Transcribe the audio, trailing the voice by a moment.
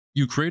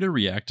You create a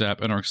React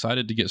app and are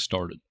excited to get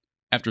started.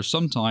 After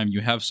some time,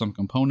 you have some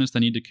components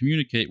that need to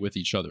communicate with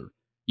each other.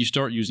 You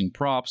start using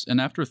props,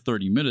 and after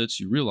 30 minutes,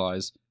 you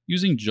realize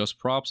using just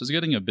props is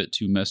getting a bit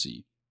too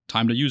messy.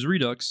 Time to use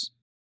Redux.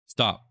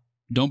 Stop.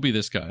 Don't be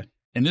this guy.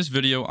 In this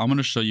video, I'm going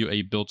to show you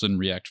a built-in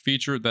React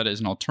feature that is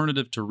an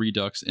alternative to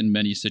Redux in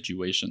many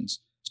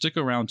situations. Stick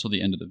around till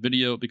the end of the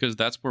video because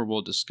that's where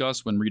we'll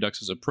discuss when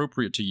Redux is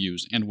appropriate to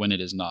use and when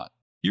it is not.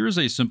 Here is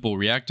a simple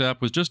React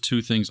app with just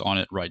two things on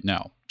it right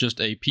now. Just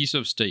a piece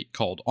of state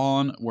called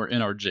on, where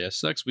in our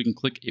JSX we can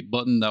click a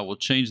button that will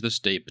change the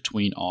state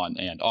between on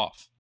and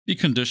off. The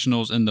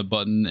conditionals in the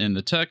button in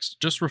the text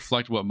just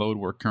reflect what mode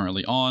we're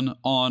currently on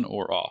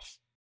or off.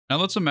 Now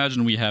let's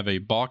imagine we have a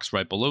box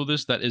right below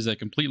this that is a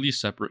completely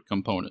separate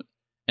component.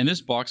 In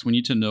this box, we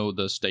need to know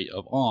the state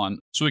of on,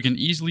 so we can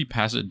easily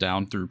pass it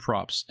down through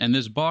props, and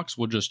this box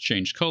will just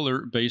change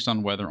color based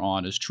on whether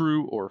on is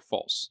true or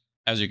false.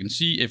 As you can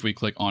see, if we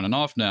click on and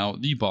off now,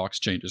 the box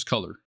changes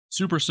color.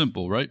 Super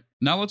simple, right?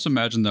 Now let's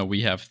imagine that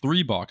we have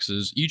three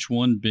boxes, each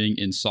one being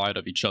inside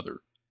of each other.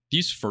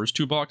 These first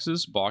two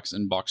boxes, box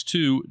and box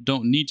 2,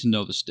 don't need to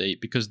know the state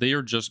because they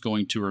are just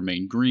going to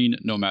remain green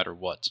no matter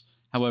what.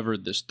 However,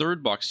 this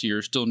third box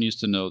here still needs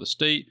to know the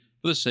state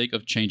for the sake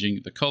of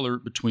changing the color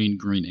between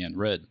green and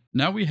red.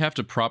 Now we have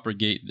to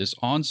propagate this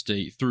on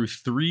state through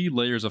 3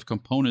 layers of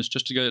components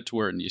just to get it to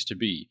where it needs to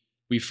be.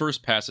 We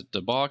first pass it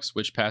to box,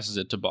 which passes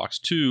it to box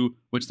 2,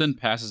 which then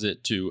passes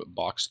it to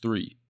box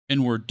 3.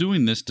 And we're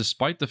doing this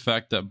despite the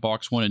fact that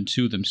box 1 and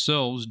 2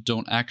 themselves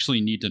don't actually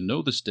need to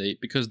know the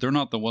state because they're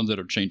not the ones that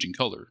are changing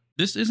color.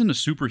 This isn't a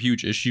super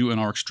huge issue in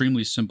our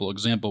extremely simple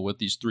example with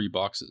these 3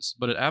 boxes,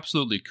 but it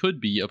absolutely could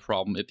be a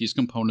problem if these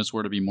components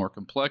were to be more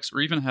complex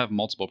or even have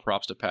multiple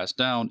props to pass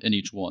down in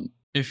each one.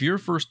 If your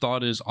first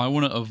thought is, I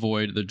want to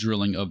avoid the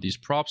drilling of these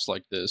props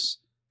like this,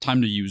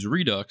 time to use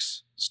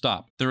Redux,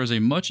 stop. There is a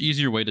much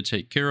easier way to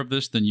take care of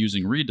this than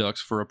using Redux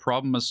for a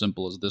problem as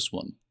simple as this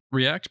one.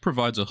 React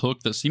provides a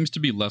hook that seems to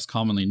be less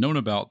commonly known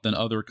about than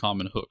other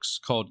common hooks,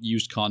 called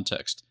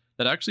useContext,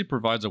 that actually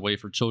provides a way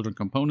for children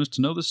components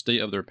to know the state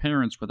of their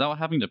parents without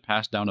having to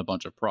pass down a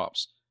bunch of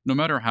props, no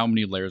matter how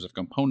many layers of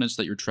components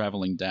that you're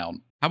traveling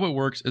down. How it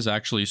works is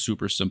actually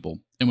super simple.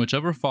 In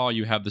whichever file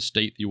you have the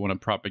state that you want to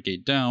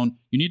propagate down,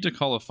 you need to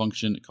call a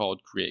function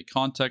called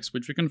createContext,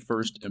 which we can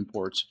first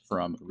import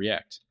from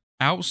React.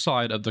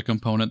 Outside of the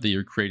component that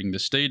you're creating the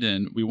state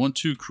in, we want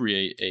to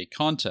create a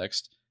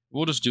context.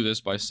 We'll just do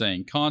this by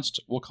saying const,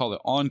 we'll call it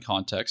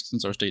onContext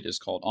since our state is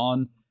called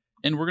on,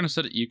 and we're going to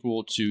set it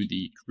equal to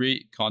the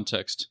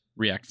createContext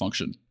React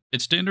function.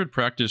 It's standard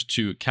practice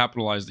to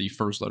capitalize the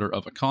first letter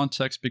of a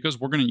context because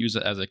we're going to use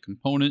it as a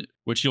component,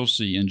 which you'll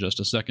see in just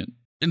a second.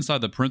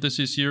 Inside the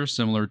parentheses here,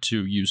 similar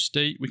to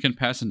useState, we can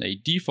pass in a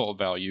default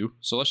value,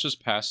 so let's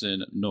just pass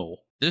in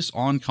null. This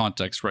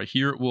onContext right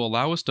here will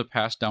allow us to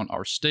pass down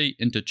our state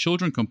into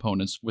children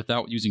components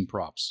without using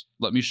props.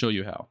 Let me show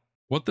you how.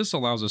 What this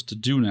allows us to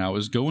do now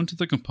is go into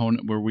the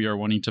component where we are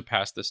wanting to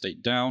pass the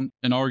state down.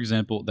 In our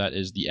example, that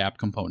is the app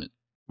component.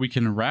 We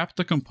can wrap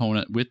the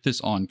component with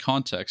this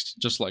onContext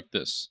just like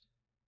this.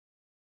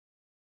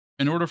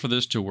 In order for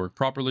this to work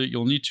properly,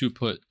 you'll need to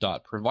put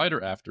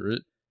 .provider after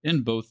it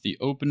in both the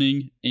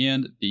opening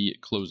and the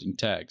closing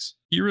tags.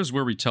 Here is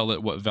where we tell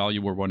it what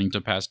value we're wanting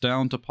to pass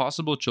down to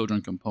possible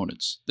children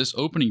components. This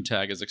opening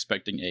tag is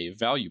expecting a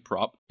value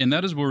prop, and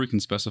that is where we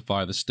can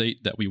specify the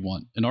state that we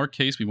want. In our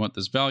case, we want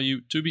this value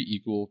to be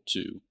equal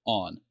to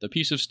on, the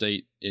piece of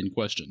state in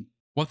question.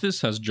 What this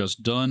has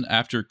just done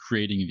after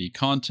creating the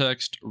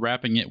context,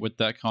 wrapping it with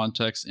that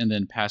context, and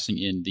then passing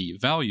in the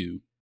value,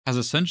 has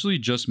essentially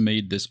just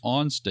made this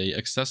on state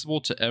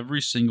accessible to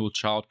every single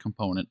child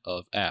component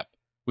of app,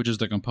 which is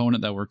the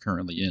component that we're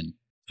currently in.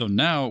 So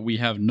now we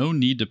have no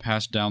need to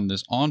pass down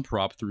this on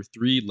prop through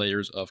 3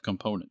 layers of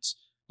components.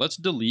 Let's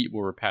delete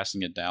where we're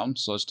passing it down.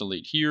 So let's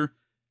delete here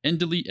and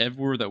delete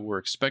everywhere that we're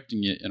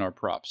expecting it in our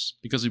props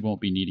because we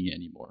won't be needing it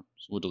anymore.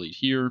 So we'll delete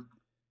here,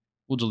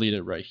 we'll delete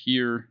it right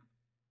here,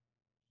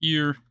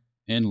 here,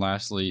 and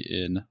lastly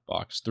in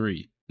box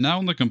 3. Now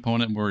in the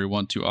component where we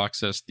want to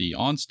access the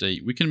on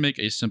state, we can make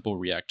a simple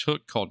React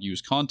hook called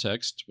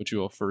useContext, which we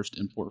will first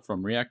import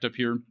from React up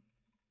here.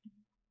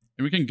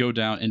 And we can go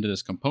down into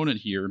this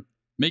component here,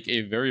 make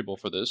a variable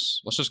for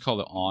this. Let's just call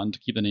it on to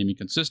keep the naming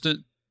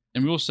consistent,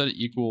 and we will set it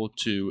equal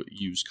to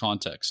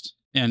useContext.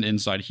 And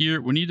inside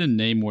here, we need to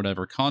name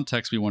whatever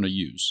context we want to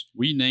use.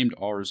 We named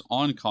ours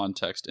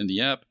onContext in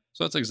the app,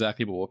 so that's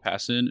exactly what we'll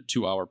pass in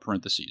to our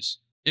parentheses.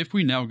 If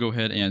we now go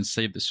ahead and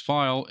save this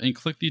file and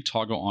click the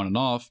toggle on and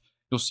off,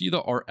 you'll see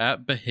that our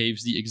app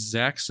behaves the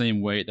exact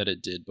same way that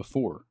it did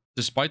before,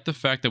 despite the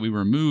fact that we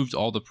removed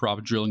all the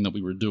prop drilling that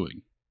we were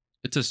doing.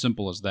 It's as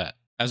simple as that.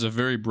 As a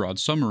very broad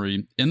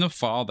summary, in the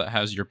file that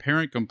has your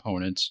parent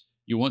component,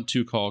 you want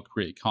to call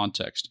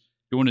createContext.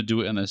 You want to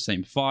do it in the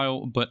same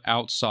file, but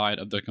outside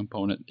of the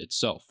component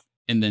itself.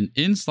 And then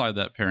inside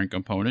that parent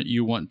component,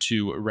 you want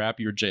to wrap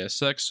your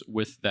JSX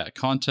with that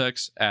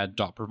context, add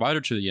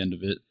 .provider to the end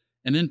of it,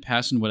 and then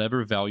pass in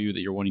whatever value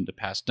that you're wanting to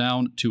pass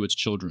down to its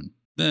children.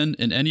 Then,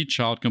 in any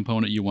child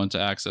component you want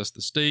to access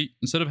the state,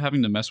 instead of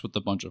having to mess with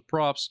a bunch of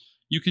props,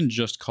 you can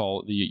just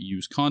call the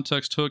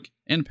useContext hook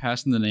and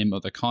pass in the name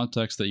of the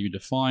context that you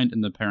defined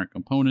in the parent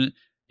component,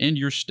 and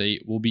your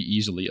state will be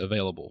easily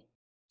available.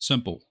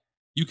 Simple.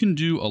 You can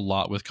do a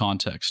lot with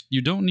context.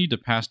 You don't need to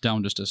pass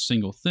down just a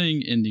single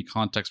thing in the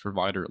context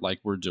provider like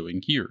we're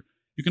doing here.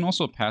 You can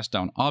also pass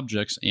down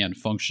objects and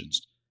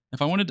functions.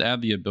 If I wanted to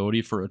add the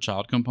ability for a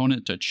child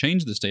component to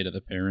change the state of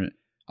the parent,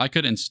 I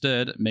could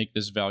instead make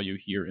this value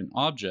here an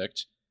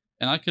object,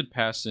 and I could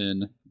pass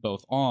in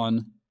both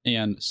on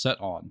and set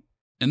on.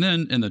 And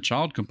then in the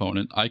child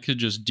component, I could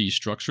just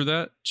destructure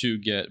that to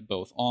get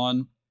both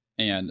on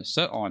and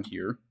set on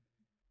here.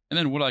 And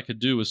then what I could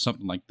do is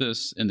something like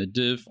this. In the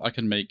div, I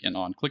can make an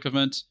onClick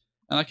event,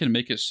 and I can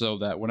make it so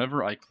that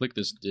whenever I click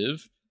this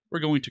div, we're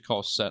going to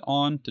call set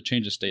on to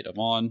change the state of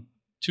on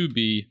to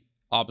be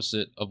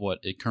opposite of what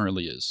it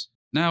currently is.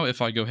 Now,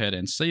 if I go ahead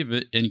and save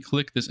it and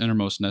click this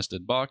innermost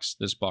nested box,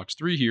 this box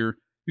 3 here,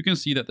 you can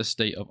see that the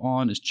state of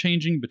on is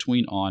changing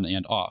between on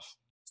and off.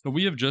 So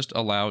we have just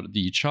allowed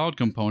the child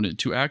component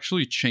to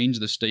actually change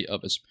the state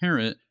of its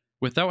parent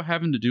without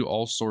having to do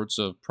all sorts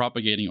of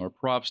propagating or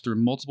props through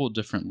multiple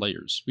different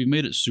layers. We've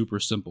made it super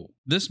simple.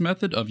 This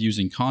method of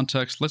using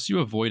context lets you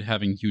avoid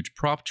having huge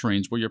prop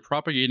trains where you're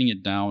propagating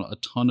it down a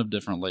ton of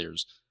different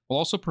layers, while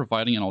also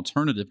providing an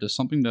alternative to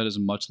something that is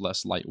much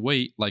less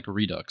lightweight like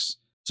Redux.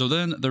 So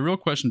then the real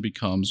question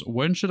becomes,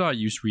 when should I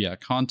use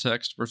React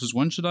Context versus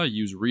when should I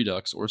use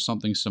Redux or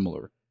something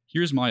similar?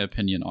 Here's my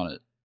opinion on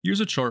it. Here's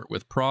a chart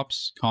with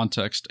props,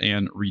 context,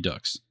 and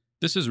Redux.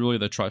 This is really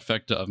the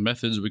trifecta of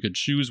methods we could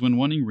choose when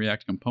wanting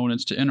React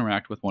components to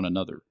interact with one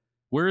another.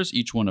 Where is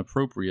each one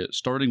appropriate,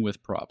 starting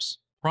with props?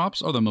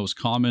 Props are the most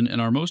common and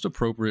are most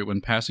appropriate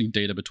when passing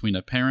data between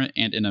a parent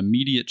and an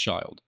immediate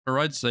child, or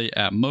I'd say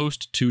at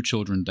most 2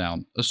 children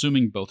down,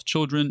 assuming both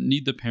children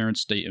need the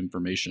parent's state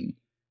information.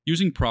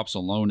 Using props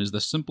alone is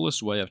the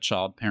simplest way of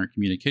child-parent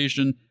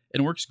communication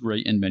and works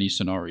great in many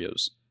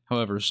scenarios.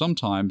 However,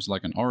 sometimes,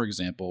 like in our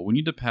example, we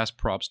need to pass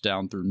props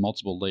down through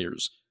multiple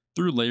layers,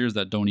 through layers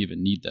that don't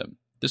even need them.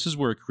 This is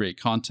where create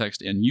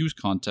context and use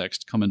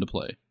context come into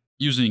play.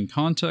 Using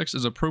context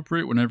is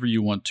appropriate whenever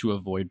you want to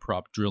avoid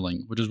prop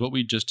drilling, which is what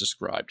we just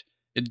described.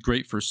 It's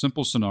great for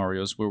simple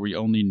scenarios where we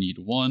only need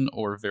one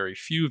or very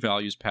few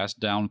values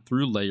passed down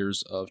through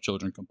layers of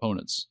children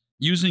components.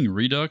 Using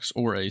Redux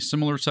or a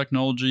similar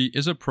technology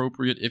is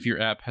appropriate if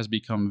your app has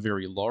become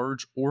very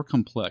large or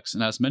complex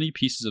and has many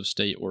pieces of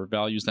state or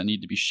values that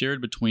need to be shared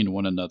between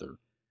one another.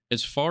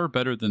 It's far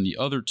better than the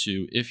other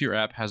two if your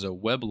app has a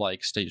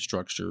web-like state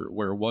structure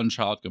where one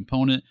child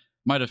component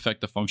might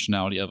affect the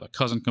functionality of a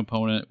cousin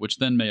component, which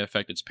then may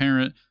affect its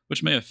parent,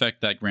 which may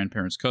affect that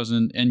grandparent's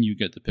cousin, and you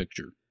get the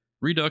picture.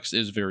 Redux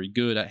is very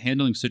good at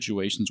handling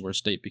situations where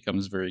state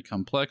becomes very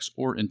complex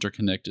or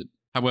interconnected.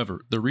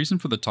 However, the reason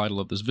for the title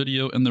of this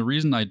video and the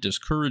reason I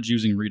discourage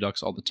using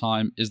Redux all the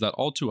time is that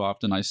all too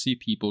often I see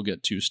people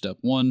get to step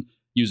 1,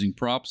 using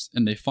props,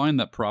 and they find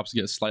that props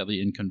get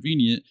slightly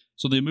inconvenient,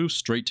 so they move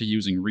straight to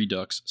using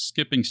Redux,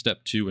 skipping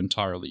step 2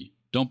 entirely.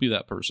 Don't be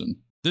that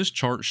person. This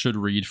chart should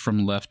read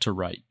from left to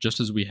right,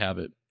 just as we have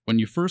it. When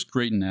you first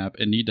create an app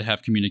and need to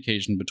have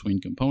communication between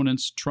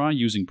components, try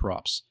using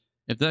props.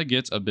 If that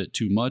gets a bit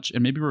too much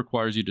and maybe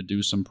requires you to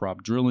do some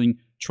prop drilling,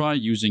 try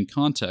using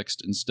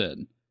context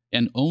instead.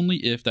 And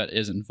only if that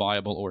isn't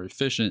viable or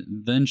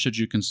efficient, then should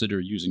you consider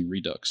using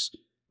Redux.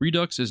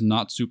 Redux is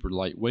not super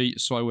lightweight,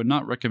 so I would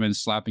not recommend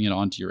slapping it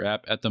onto your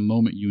app at the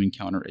moment you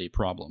encounter a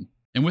problem.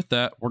 And with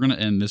that, we're going to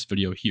end this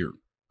video here.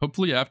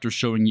 Hopefully after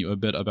showing you a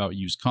bit about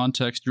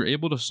useContext, you're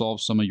able to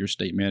solve some of your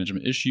state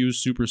management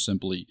issues super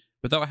simply,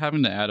 without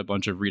having to add a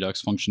bunch of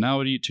Redux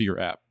functionality to your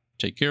app.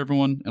 Take care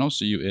everyone, and I'll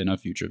see you in a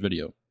future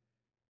video.